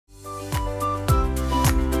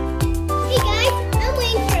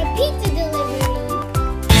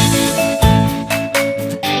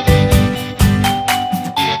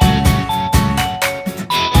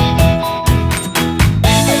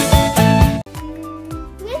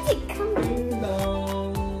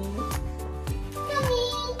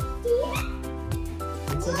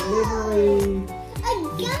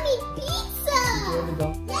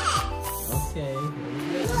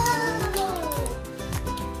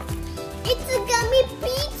It's a gummy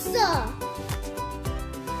pizza.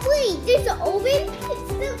 Wait, there's an oven? It's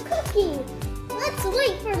still cooking. Let's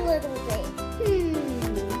wait for a little bit.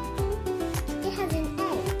 It has an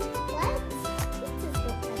egg. What? Pizzas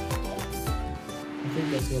don't have eggs. I think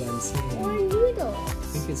that's what I'm saying. Or noodles. I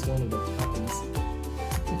think it's one of the toppings.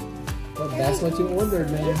 But that's what you ordered,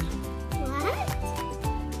 man. What?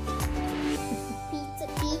 Pizza.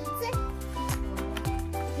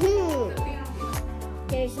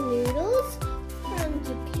 There's noodles from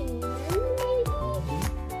Japan, maybe?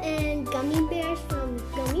 And gummy bears from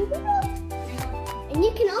Gummy World. And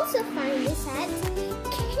you can also find this at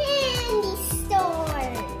candy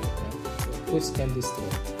store. Which candy store?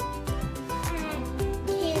 Candy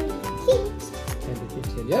Kitchen. Candy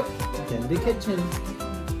Kitchen. Yep, Candy Kitchen.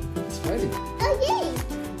 It's ready. Oh, yay!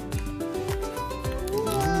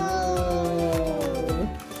 Whoa!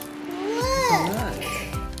 Look!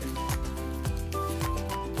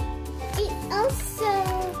 It also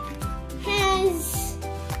has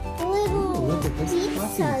little look at this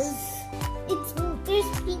pizzas. There's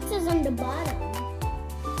pizzas on the bottom.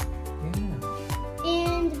 Yeah.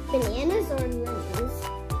 And bananas or lemons.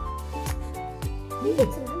 Maybe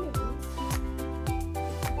it's lemons.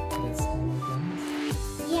 That's all of them.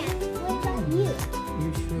 Yeah, what about you? You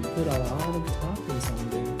should put a lot of toppings on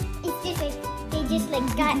there. It's just like, they just like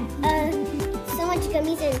got so much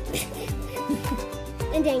gummies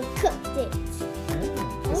and then cooked it.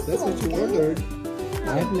 Yeah, Also that's what you gummy. ordered.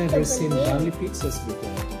 I've never The seen banana. gummy pizzas before.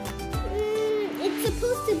 It's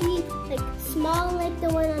supposed to be like small like the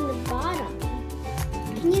one on the bottom.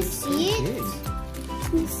 Can you see it? Big.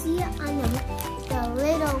 Can you see it on the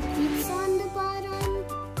little pizza on the bottom?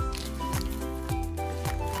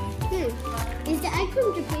 Is the egg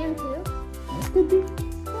from Japan too? That could be.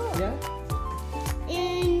 Yeah.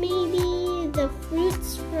 And maybe the fruits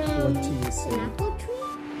from What do you see? an apple tree?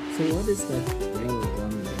 So what is that yellow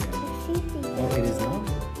gummy bear? I think the Oh, it is not.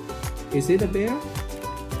 Is it a bear?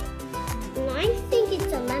 I think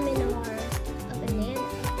it's a lemon or a banana.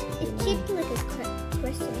 It's shaped like a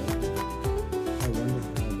crescent. I wonder how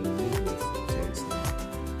the noodles taste like.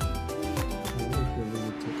 I wonder if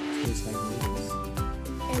they really taste like noodles.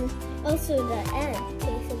 And also the egg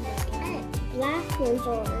tastes like egg. Black ones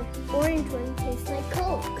or orange ones taste like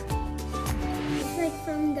Coke. It's like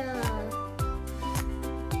from the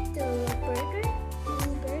burger.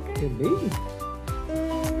 Could be.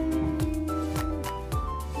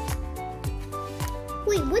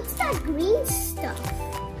 Wait, what's that green stuff?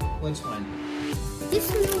 Which one?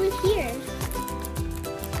 This one over here.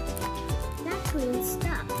 That green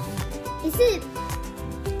stuff. Is it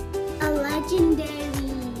a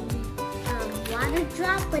legendary water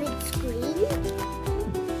drop, but it's green?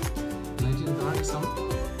 Legendary something?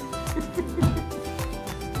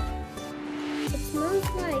 It smells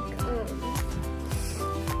like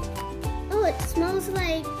oh, it smells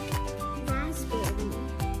like raspberry.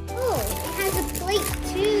 Oh, it has a plate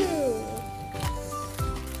too.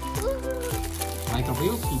 Woohoo. Like a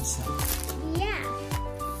real pizza. Yeah.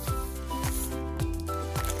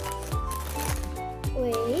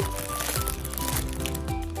 Wait.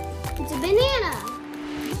 It's a banana.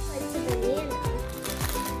 Oh, it's a banana.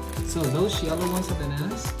 So those yellow ones are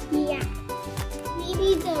bananas? Yeah.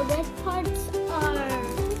 Maybe the red parts are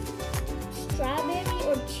strawberry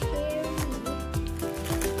or cherry.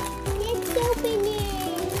 Let's open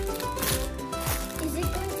it. Is it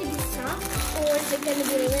going to be soft or is it going to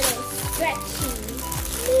be a little stretchy?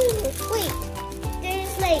 Ooh, wait,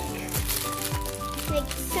 there's like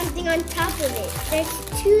something on top of it. There's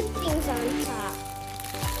two things on top.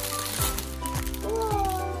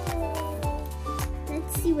 Whoa.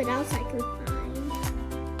 Let's see what else I can find.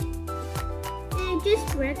 And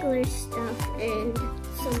just regular stuff and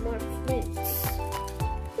some more fruits.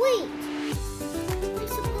 Wait, I'm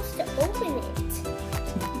supposed to open it.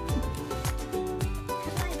 How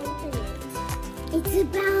do I open it? It's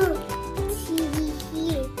about TV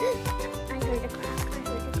here. I heard a crack.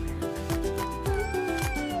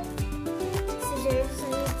 Scissors.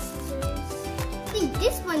 I think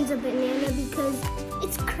this one's a banana because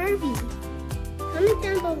it's curvy. Comment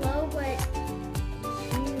down below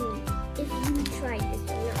if you tried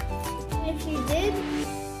this or not. If you did,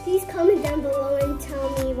 please comment down below and tell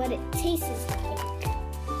me what it tastes like.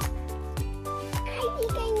 I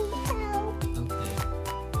think I need help. Okay.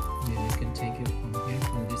 Maybe you can take it from here,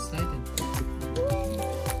 from this side.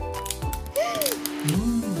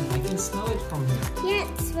 I can smell it from here.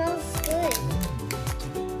 Yeah, it smells good.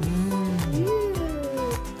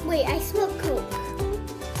 Wait, I smell Coke.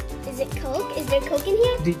 Is it Coke? Is there Coke in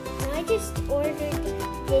here? No, I just ordered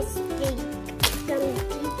this big gummy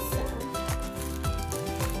pizza.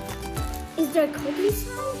 Is there a Coke inside?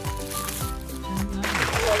 Oh, wow.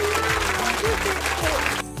 Look at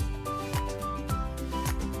this.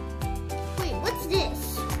 Wait, what's this?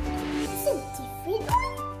 Is it a different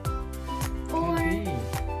one? Or...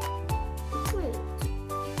 Wait.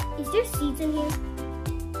 Is there seeds in here?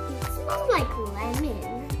 It smells like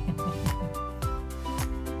lemon.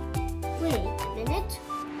 Wait a minute.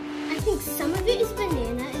 I think some of it is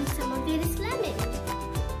banana and some of it is lemon.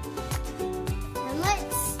 Now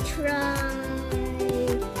let's try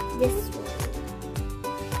this one.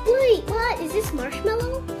 Wait, what? Is this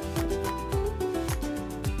marshmallow?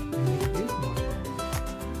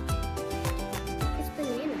 It's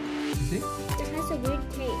banana. Is it? It has a weird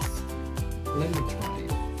taste. Let me try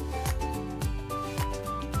it.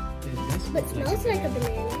 But it smells like a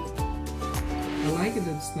banana. I like it,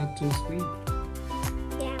 it's not too sweet.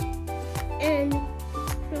 Yeah. And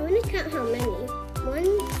I'm going to count how many. 1,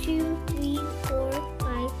 2, 3, 4,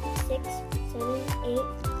 5, 6, 7, 8,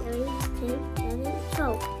 9, 10, 11,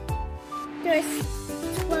 12. There's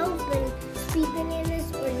 12 sweet bananas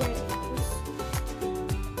or lemons.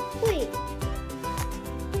 Wait.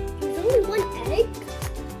 There's only one egg?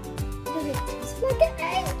 Does it taste like an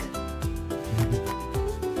egg?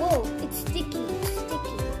 Whoa, it's sticky. It's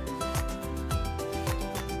sticky.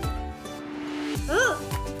 Oh!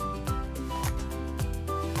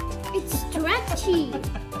 It's stretchy.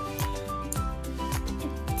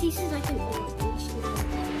 It tastes like an orange now.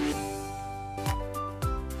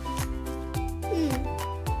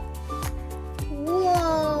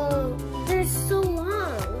 Whoa! They're so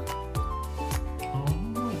long.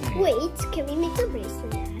 Oh, Wait, can we make a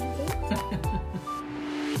bracelet out of it?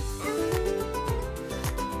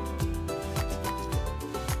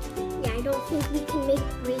 Yeah, I don't think we can make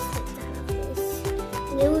bracelets out of this.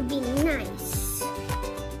 And it would be nice.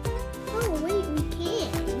 Oh, wait, we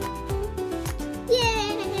can.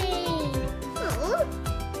 Yay! Oh.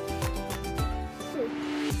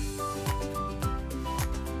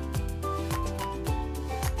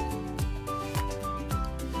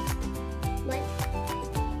 What?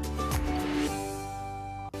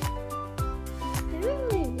 I don't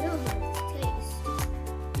really know how this tastes.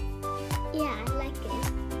 Yeah, I like it.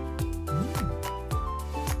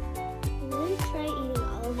 I'm gonna try eating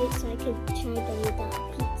all of it so I could try the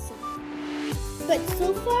pizza. But so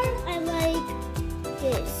far, I like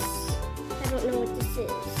this. I don't know what this is.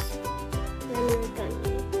 Lemon or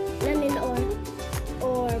gummy. Lemon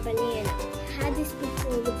or banana. I had this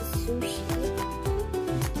before with the sushi.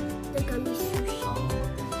 The gummy sushi.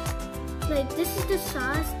 Like, this is the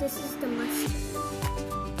sauce, this is the mustard.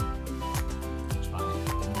 Try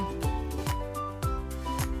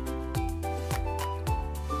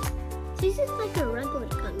This is like a regular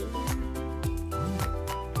gummy.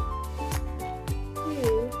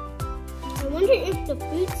 I wonder if the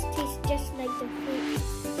fruits taste just like the fruit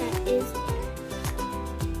that is there.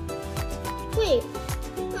 Wait,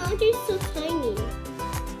 oh, they're so tiny.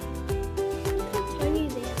 Look how tiny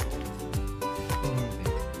they are.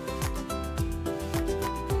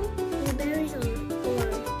 Blueberries or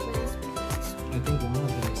raspberries. I think one of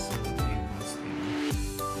them is a raspberry.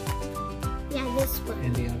 Yeah, this one.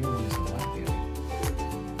 And the other one is a blackberry.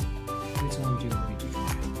 Which one do you want me to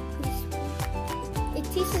try? This one. It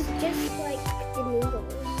tastes just like the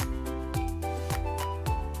noodles.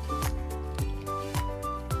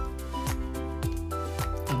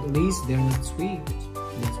 At least they're not sweet.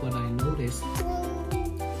 That's what I noticed.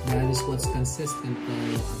 That is what's consistent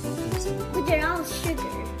about themselves. But they're all sugar.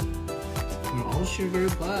 They're all sugar,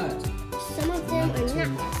 but Some of them not are too not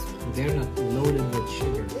much. that sweet. They're not loaded with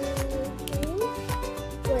sugar.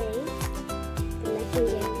 Wait. I'm making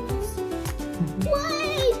yams.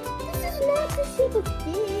 Wait! This is not the shape of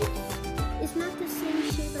this. It's not the same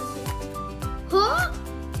shape as this. Huh?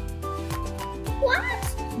 What?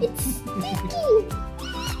 It's sticky!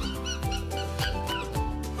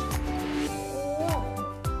 Whoa.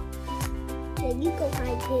 Yeah, you go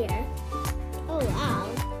right here. Oh, wow.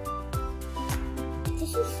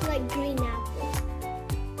 This is like green apple.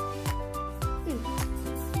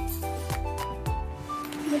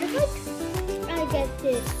 What if I get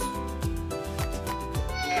this?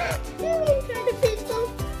 I'm gonna try the pizza.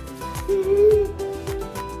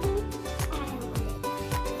 I want it.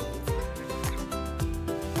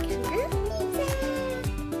 Come on, pizza.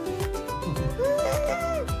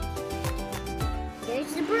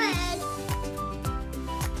 Here's the bread.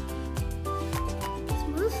 It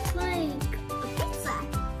smells like a pizza.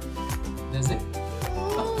 Does it?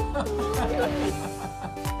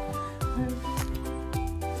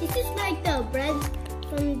 This is like the bread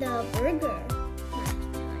from the burger last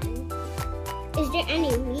time. Is there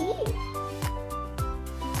any meat?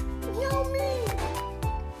 Yum,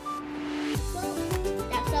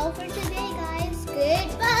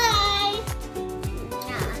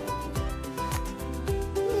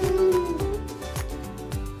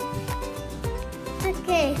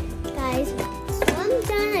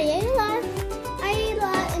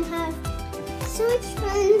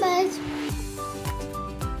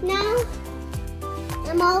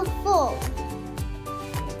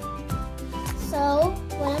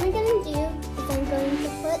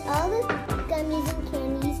 all the gummies and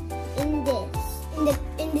candies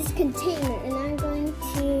in this container, and I'm going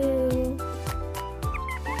to.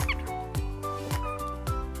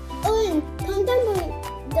 Oh, and comment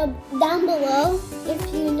down below if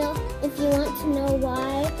you want to know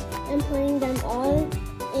why I'm putting them all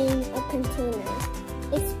in a container.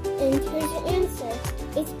 And here's the answer.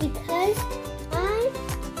 It's because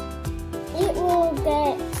it will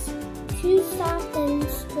get too soft and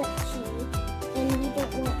stretchy, and we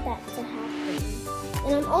don't want that to happen.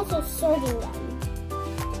 And I'm also sorting them.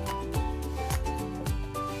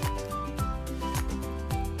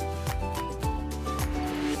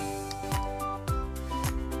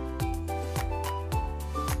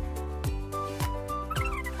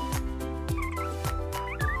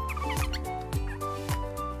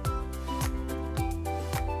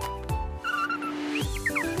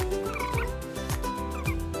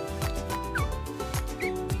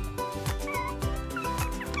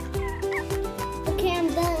 Okay, I'm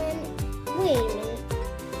done. Wait a minute.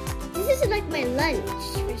 This is like my lunch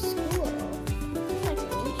for school.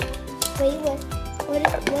 Wait,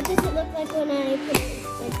 what does it look like when I put it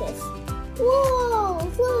like this? Whoa,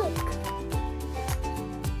 look!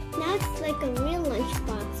 Now it's like a real lunch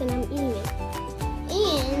box and I'm eating it.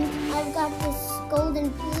 And I've got this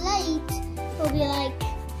golden plate. Will be like,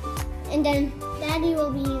 and then Daddy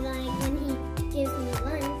will be like, when he gives me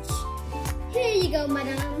lunch, here you go,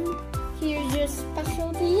 madam. Here's your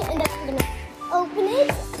specialty, and then I'm gonna open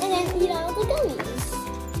it and then eat all the gummies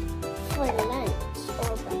for lunch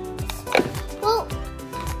or breakfast. Well,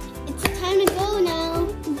 it's time to go now.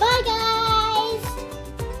 Bye, guys!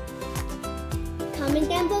 Comment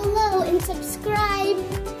down below and subscribe.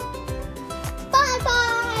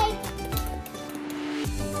 Bye-bye!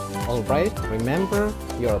 Alright, remember,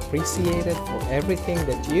 you're appreciated for everything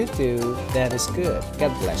that you do that is good.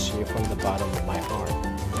 God bless you from the bottom of my heart.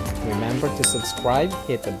 Remember to subscribe,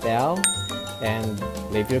 hit the bell, and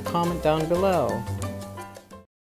leave your comment down below.